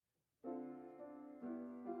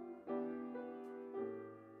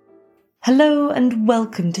Hello and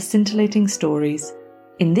welcome to Scintillating Stories.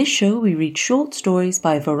 In this show we read short stories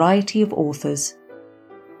by a variety of authors.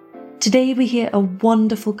 Today we hear a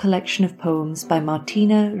wonderful collection of poems by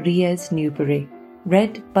Martina Reyes Newberry,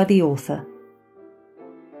 read by the author.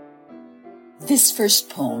 This first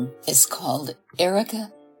poem is called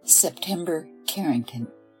Erica September Carrington,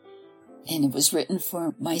 and it was written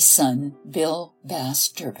for my son, Bill Bass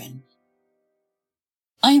Durbin.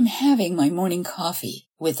 I am having my morning coffee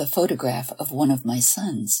with a photograph of one of my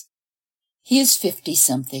sons. He is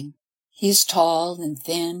 50-something. He is tall and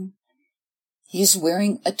thin. He is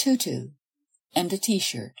wearing a tutu and a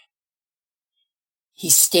t-shirt.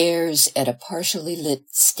 He stares at a partially lit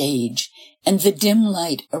stage, and the dim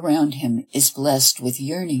light around him is blessed with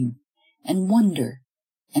yearning and wonder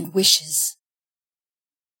and wishes.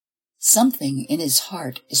 Something in his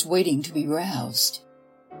heart is waiting to be roused.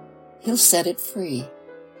 He'll set it free,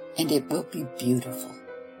 and it will be beautiful.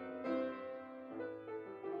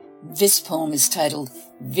 This poem is titled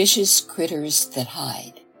Vicious Critters That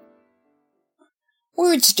Hide.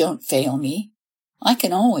 Words don't fail me. I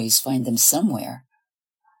can always find them somewhere.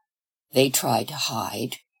 They try to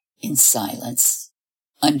hide in silence,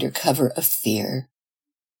 under cover of fear,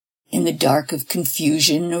 in the dark of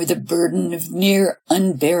confusion or the burden of near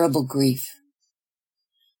unbearable grief.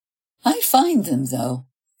 I find them, though.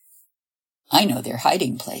 I know their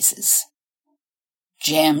hiding places.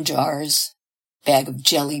 Jam jars, bag of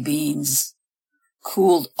jelly beans,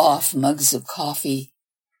 cooled off mugs of coffee,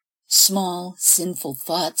 small sinful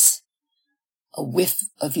thoughts, a whiff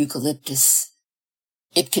of eucalyptus.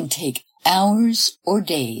 It can take hours or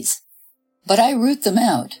days, but I root them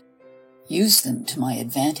out, use them to my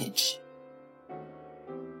advantage.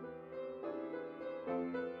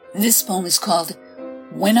 This poem is called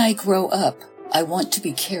When I Grow Up, I Want to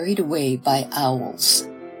Be Carried Away by Owls,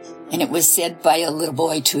 and it was said by a little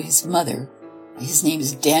boy to his mother. His name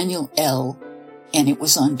is Daniel L., and it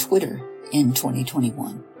was on Twitter in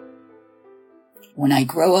 2021. When I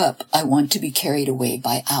grow up, I want to be carried away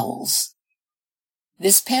by owls.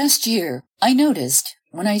 This past year, I noticed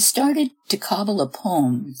when I started to cobble a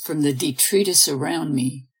poem from the detritus around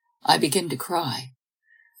me, I begin to cry.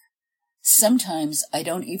 Sometimes I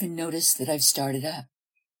don't even notice that I've started up.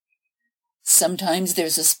 Sometimes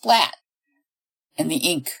there's a splat, and the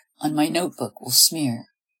ink on my notebook will smear.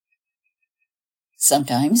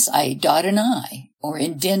 Sometimes I dot an I or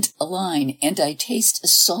indent a line, and I taste a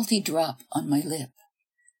salty drop on my lip.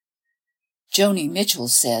 Joni Mitchell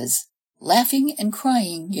says, laughing and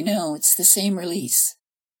crying, it's the same release.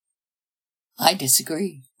 I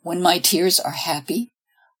disagree. When my tears are happy,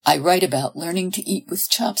 I write about learning to eat with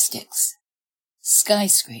chopsticks,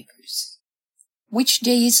 skyscrapers, which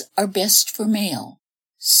days are best for mail,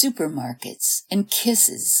 supermarkets, and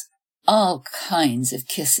kisses, all kinds of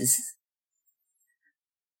kisses.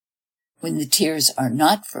 When the tears are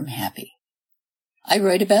not from happy, I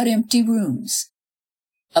write about empty rooms,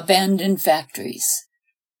 abandoned factories,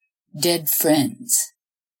 dead friends,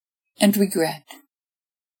 and regret.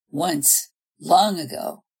 Once, long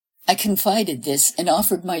ago, I confided this and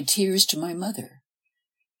offered my tears to my mother.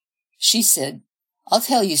 She said, "I'll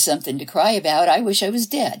tell you something to cry about. I wish I was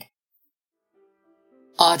dead."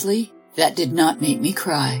 Oddly, that did not make me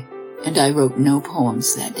cry, and I wrote no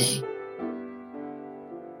poems that day.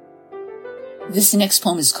 This next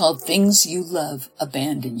poem is called Things You Love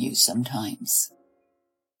Abandon You Sometimes.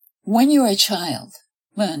 When you're a child,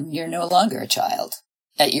 when you're no longer a child,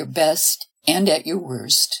 at your best and at your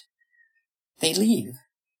worst, they leave,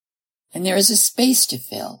 and there is a space to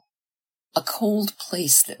fill, a cold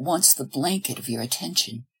place that wants the blanket of your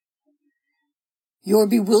attention. Your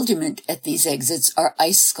bewilderment at these exits are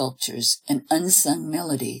ice sculptures and unsung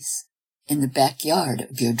melodies in the backyard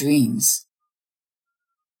of your dreams.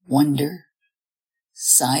 Wonder,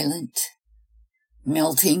 silent,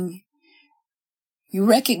 melting. You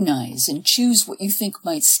recognize and choose what you think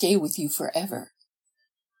might stay with you forever.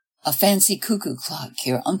 A fancy cuckoo clock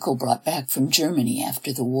your uncle brought back from Germany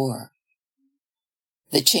after the war.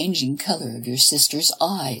 The changing color of your sister's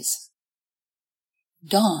eyes.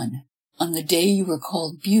 Dawn on the day you were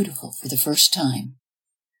called beautiful for the first time.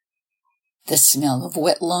 The smell of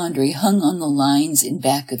wet laundry hung on the lines in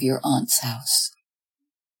back of your aunt's house.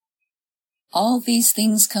 All these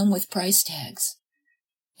things come with price tags,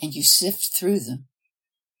 and you sift through them.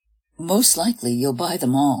 Most likely you'll buy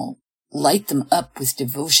them all, light them up with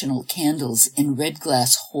devotional candles in red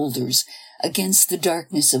glass holders against the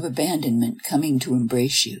darkness of abandonment coming to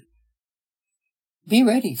embrace you. Be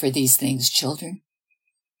ready for these things, children.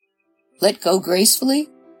 Let go gracefully,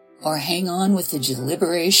 or hang on with the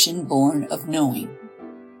deliberation born of knowing.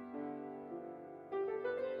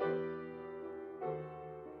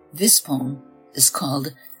 This poem is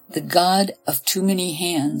called The God of Too Many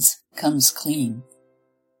Hands Comes Clean.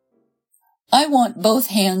 I want both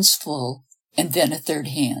hands full and then a third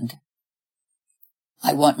hand.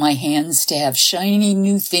 I want my hands to have shiny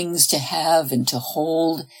new things to have and to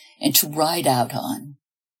hold and to ride out on.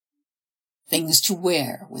 Things to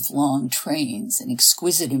wear with long trains and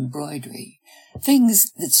exquisite embroidery.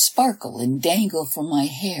 Things that sparkle and dangle from my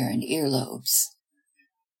hair and earlobes.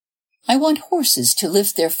 I want horses to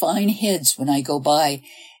lift their fine heads when I go by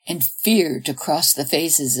and fear to cross the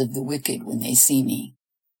faces of the wicked when they see me.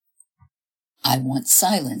 I want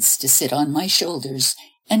silence to sit on my shoulders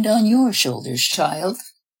and on your shoulders, child.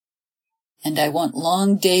 And I want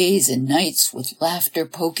long days and nights with laughter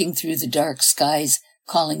poking through the dark skies,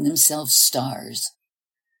 calling themselves stars.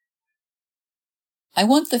 I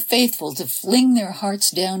want the faithful to fling their hearts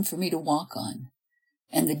down for me to walk on,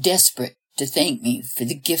 and the desperate to thank me for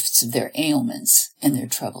the gifts of their ailments and their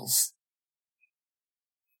troubles.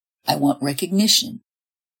 I want recognition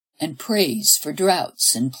and praise for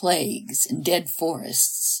droughts and plagues and dead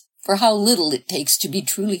forests, for how little it takes to be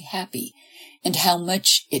truly happy, and how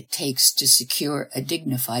much it takes to secure a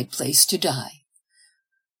dignified place to die.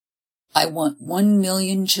 I want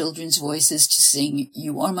 1,000,000 children's voices to sing,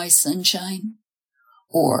 "You are my sunshine,"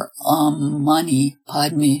 or "Om Mani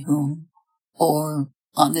Padme Hum," or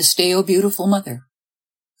 "On this day, O beautiful mother."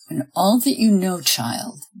 When all that you know,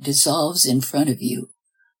 child, dissolves in front of you,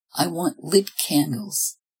 I want lit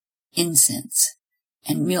candles, incense,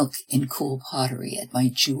 and milk in cool pottery at my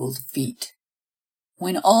jeweled feet.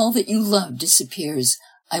 When all that you love disappears,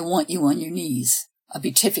 I want you on your knees, a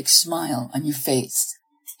beatific smile on your face,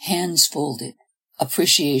 hands folded,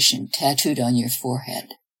 appreciation tattooed on your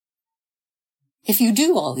forehead. If you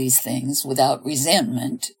do all these things without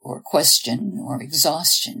resentment or question or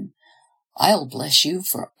exhaustion, I'll bless you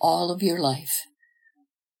for all of your life.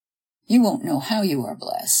 You won't know how you are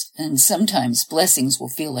blessed, and sometimes blessings will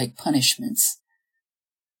feel like punishments.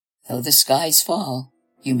 Though the skies fall,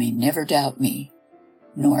 you may never doubt me,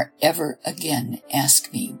 nor ever again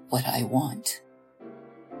ask me what I want.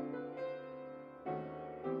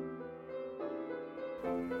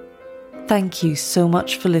 Thank you so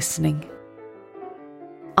much for listening.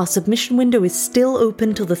 Our submission window is still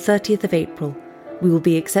open till the 30th of April. We will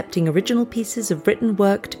be accepting original pieces of written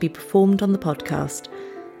work to be performed on the podcast.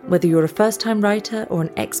 Whether you're a first-time writer or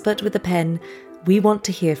an expert with a pen, we want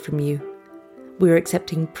to hear from you. We're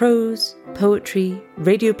accepting prose, poetry,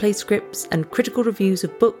 radio play scripts, and critical reviews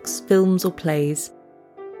of books, films, or plays.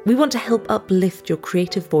 We want to help uplift your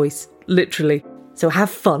creative voice, literally. So have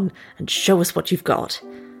fun and show us what you've got.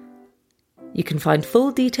 You can find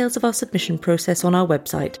full details of our submission process on our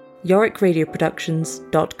website,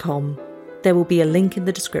 yorickradioproductions.com. There will be a link in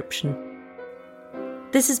the description.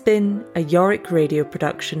 This has been a Yorick Radio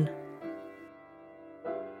production